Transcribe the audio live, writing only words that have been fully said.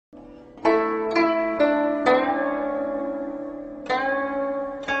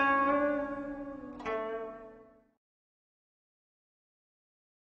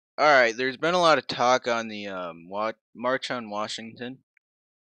Alright, there's been a lot of talk on the March on Washington,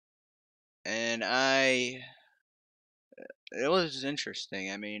 and it was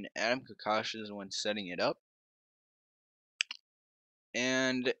interesting. I mean, Adam Kakash is the one setting it up,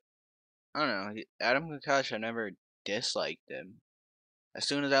 and I don't know, Adam Kakash, I never disliked him. As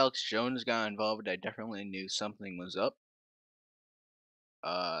soon as Alex Jones got involved, I definitely knew something was up.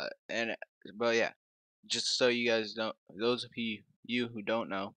 And but yeah, just so you guys don't, those of you who don't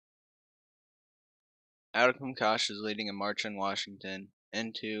know, Adam Kakash is leading a march on Washington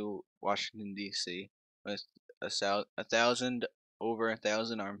into Washington D.C. with over a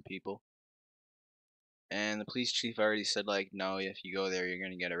thousand armed people, and the police chief already said like, no, if you go there, you're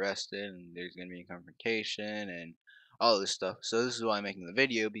gonna get arrested, and there's gonna be a confrontation, and all this stuff. So this is why I'm making the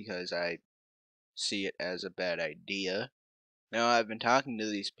video, because I see it as a bad idea. Now I've been talking to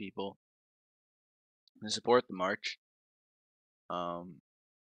these people who support the march, um,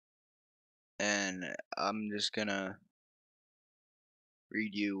 and I'm just gonna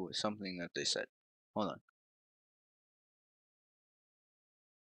read you something that they said. Hold on.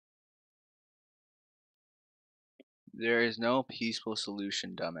 There is no peaceful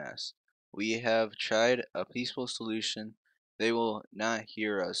solution, dumbass. We have tried a peaceful solution. They will not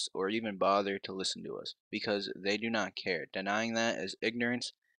hear us or even bother to listen to us because they do not care. Denying that is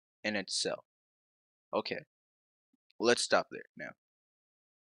ignorance in itself. Okay, let's stop there now.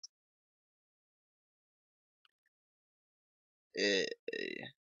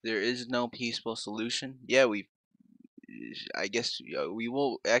 There is no peaceful solution. Yeah, I guess we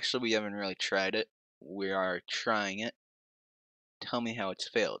will. Actually, we haven't really tried it. We are trying it. Tell me how it's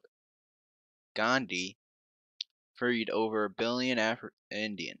failed. Gandhi freed over 1 billion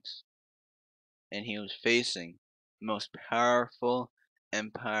Indians, and he was facing the most powerful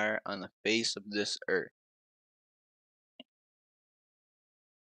empire on the face of this earth.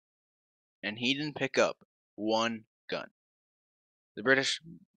 And he didn't pick up one gun. The British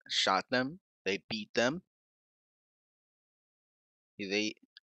shot them, they beat them, they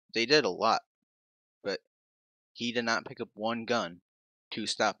they did a lot, but he did not pick up one gun to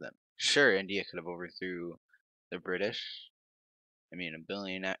stop them. Sure, India could have overthrew the British. I mean, 1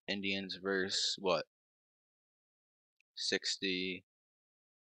 billion Indians versus what? 60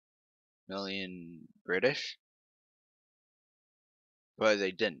 million British? But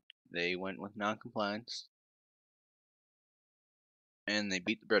they didn't. They went with non-compliance, and they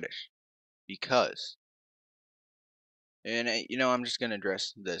beat the British because, and I'm just gonna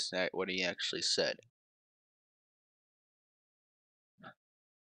address this, what he actually said.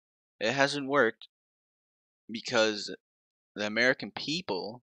 It hasn't worked because the American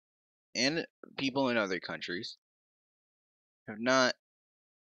people and people in other countries have not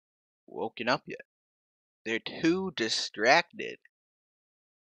woken up yet. They're too distracted,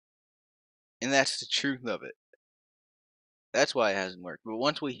 and that's the truth of it. That's why it hasn't worked. But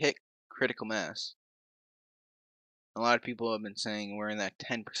once we hit critical mass, a lot of people have been saying we're in that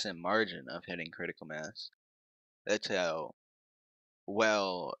 10% margin of hitting critical mass. That's how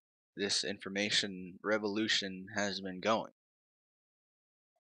well this information revolution has been going.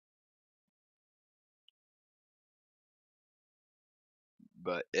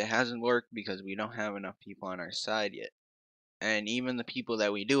 But it hasn't worked because we don't have enough people on our side yet. And even the people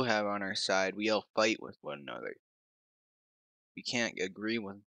that we do have on our side, we all fight with one another. We can't agree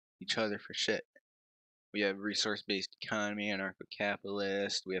with each other for shit. We have resource-based economy,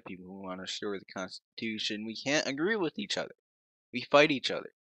 anarcho-capitalist, we have people who want to restore the Constitution. We can't agree with each other. We fight each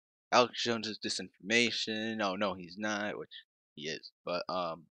other. Alex Jones is disinformation. Oh no, he's not, which he is. But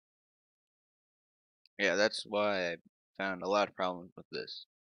yeah, that's why I found a lot of problems with this.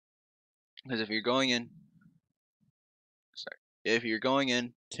 Because if you're going in, sorry, if you're going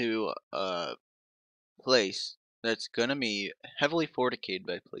into a place that's gonna be heavily fortificated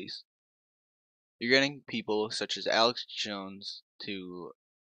by police, you're getting people such as Alex Jones to,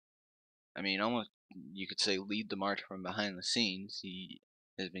 I mean, almost you could say lead the march from behind the scenes. He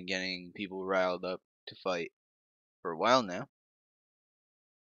has been getting people riled up to fight for a while now.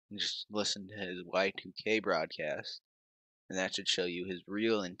 Just listen to his Y2K broadcast, and that should show you his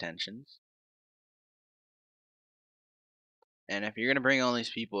real intentions. And if you're going to bring all these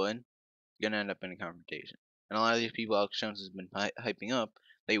people in, you're going to end up in a confrontation. And a lot of these people Alex Jones has been hyping up,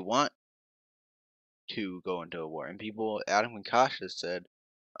 they want to go into a war. And people, Adam and Kasha said,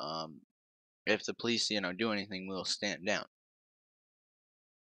 if the police, do anything, we'll stand down.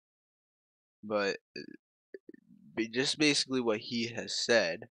 But just basically what he has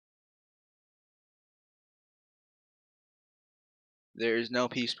said, there is no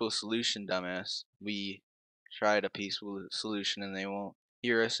peaceful solution, dumbass. We tried a peaceful solution and they won't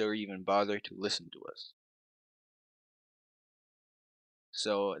hear us or even bother to listen to us.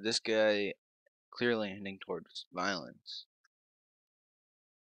 So this guy clearly heading towards violence.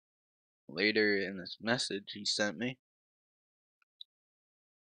 Later in this message he sent me,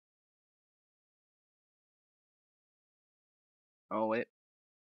 oh wait,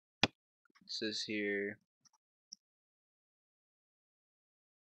 it says here,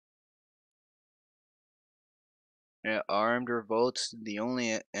 armed revolt's the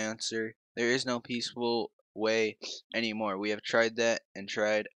only answer. There is no peaceful way anymore. We have tried that and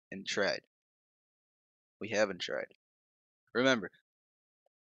tried and tried. We haven't tried. Remember,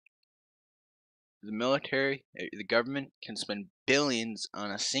 the military, the government can spend billions on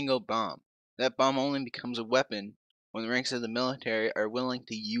a single bomb. That bomb only becomes a weapon when the ranks of the military are willing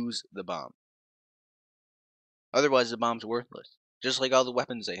to use the bomb. Otherwise, the bomb's worthless. Just like all the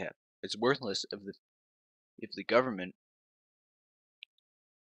weapons they have. It's worthless if the government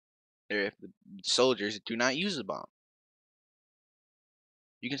or if the soldiers do not use the bomb.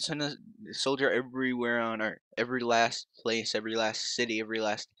 You can send a soldier everywhere on Earth, every last place, every last city, every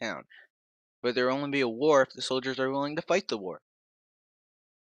last town. But there will only be a war if the soldiers are willing to fight the war.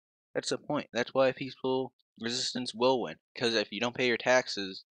 That's the point. That's why peaceful resistance will win. Because if you don't pay your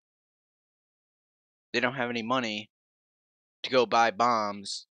taxes, they don't have any money to go buy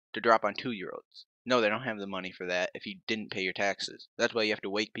bombs to drop on 2-year-olds. No, they don't have the money for that if you didn't pay your taxes. That's why you have to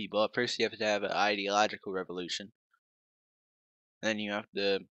wake people up. First, you have to have an ideological revolution. Then you have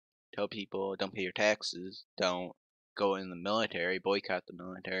to tell people, don't pay your taxes, don't go in the military, boycott the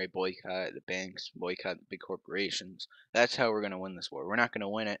military, boycott the banks, boycott the big corporations. That's how we're going to win this war. We're not going to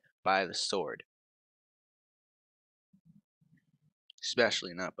win it by the sword.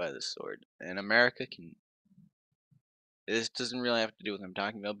 Especially not by the sword. And America can... This doesn't really have to do with what I'm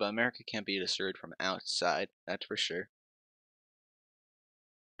talking about, but America can't be destroyed from outside. That's for sure.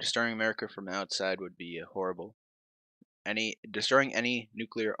 Destroying America from outside would be horrible. Destroying any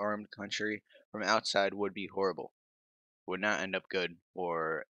nuclear armed country from outside would be horrible. Would not end up good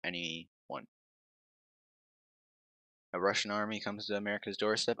for anyone. A Russian army comes to America's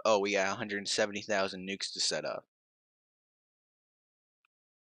doorstep. Oh, we got 170,000 nukes to set off.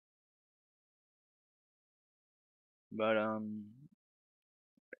 But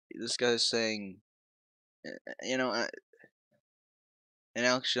this guy's saying, you know, and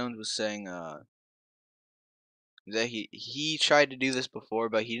Alex Jones was saying that he tried to do this before,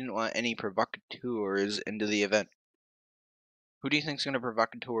 but he didn't want any provocateurs into the event. Who do you think's going to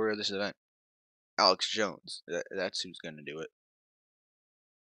provocateur this event? Alex Jones. That's who's going to do it.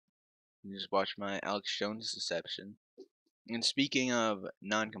 You just watch my Alex Jones deception. And speaking of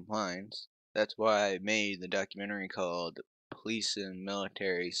non-compliance, that's why I made the documentary called Police and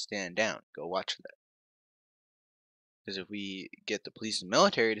Military Stand Down. Go watch that. Because if we get the police and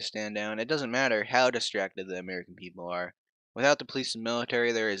military to stand down, it doesn't matter how distracted the American people are. Without the police and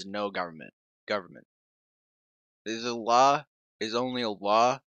military, there is no government. The law is only a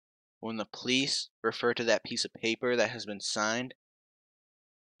law when the police refer to that piece of paper that has been signed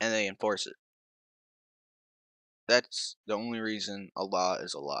and they enforce it. That's the only reason a law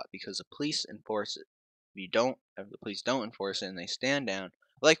is a law, because the police enforce it. If the police don't enforce it and they stand down,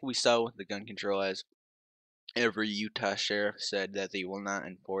 like we saw with the gun control, as every Utah sheriff said that they will not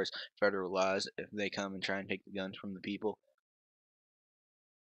enforce federal laws if they come and try and take the guns from the people.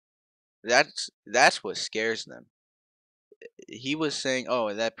 That's what scares them. He was saying,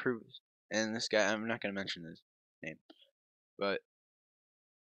 oh, that proves, and this guy, I'm not going to mention his name, but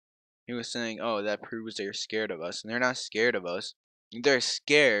he was saying, oh, that proves they're scared of us, and they're not scared of us. They're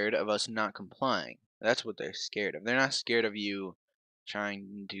scared of us not complying. That's what they're scared of. They're not scared of you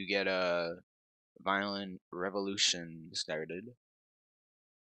trying to get a violent revolution started.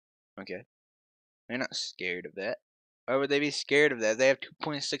 Okay? They're not scared of that. Why would they be scared of that? They have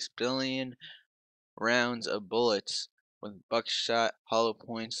 2.6 billion rounds of bullets with buckshot, hollow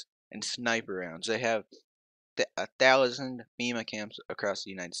points, and sniper rounds. They have 1,000 FEMA camps across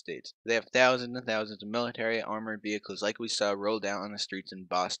the United States. They have thousands and thousands of military armored vehicles like we saw rolled out on the streets in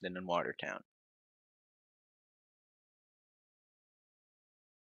Boston and Watertown.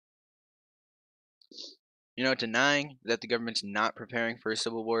 You know, denying that the government's not preparing for a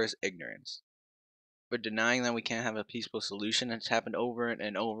civil war is ignorance. But denying that we can't have a peaceful solution, it's happened over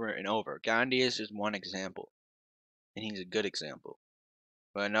and over and over. Gandhi is just one example, and he's a good example.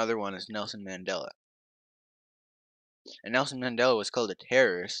 But another one is Nelson Mandela. And Nelson Mandela was called a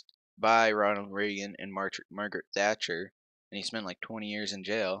terrorist by Ronald Reagan and Margaret Thatcher, and he spent like 20 years in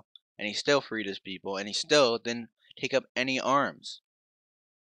jail, and he still freed his people, and he still didn't take up any arms.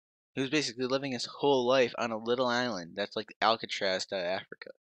 He was basically living his whole life on a little island that's like Alcatraz to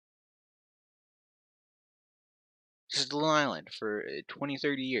Africa. Just a little island for 20,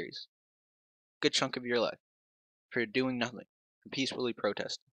 30 years. Good chunk of your life. For doing nothing. Peacefully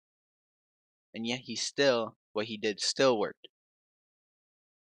protesting. And yet what he did still worked.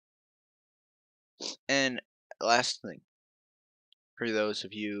 And last thing. For those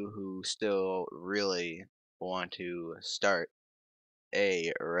of you who still really want to start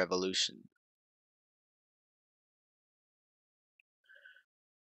a revolution.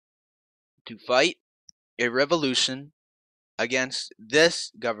 To fight a revolution against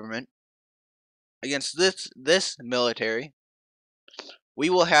this government, against this military, we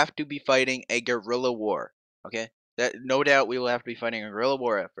will have to be fighting a guerrilla war. Okay? That no doubt we will have to be fighting a guerrilla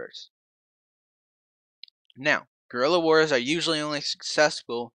war at first. Now, guerrilla wars are usually only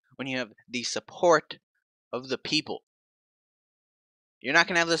successful when you have the support of the people. You're not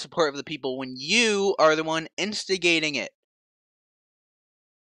going to have the support of the people when you are the one instigating it.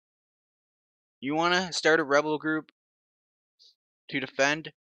 You want to start a rebel group to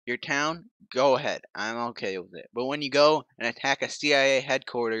defend your town? Go ahead. I'm okay with it. But when you go and attack a CIA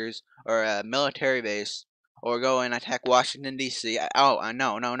headquarters or a military base, or go and attack Washington, D.C.,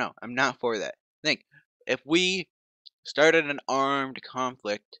 no. I'm not for that. Think, if we started an armed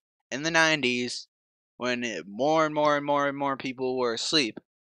conflict in the 90s when more and more people were asleep,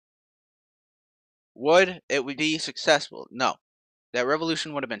 would it be successful? No. That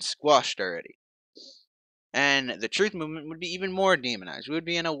revolution would have been squashed already. And the truth movement would be even more demonized. We would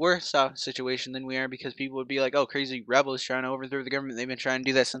be in a worse off situation than we are because people would be like, oh, crazy rebels trying to overthrow the government. They've been trying to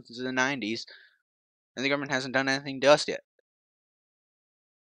do that since the 90s. And the government hasn't done anything to us yet.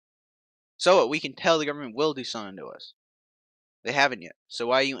 So we can tell the government will do something to us. They haven't yet. So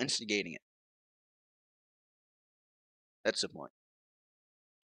why are you instigating it? That's the point.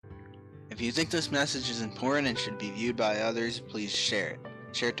 If you think this message is important and should be viewed by others, please share it.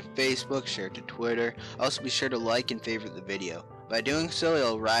 Share it to Facebook, share it to Twitter. Also be sure to like and favorite the video. By doing so,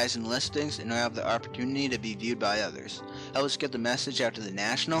 it'll rise in listings and you'll have the opportunity to be viewed by others. Help us get the message out to the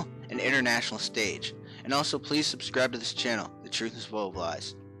national and international stage. And also please subscribe to this channel, The Truth is Full of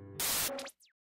Lies.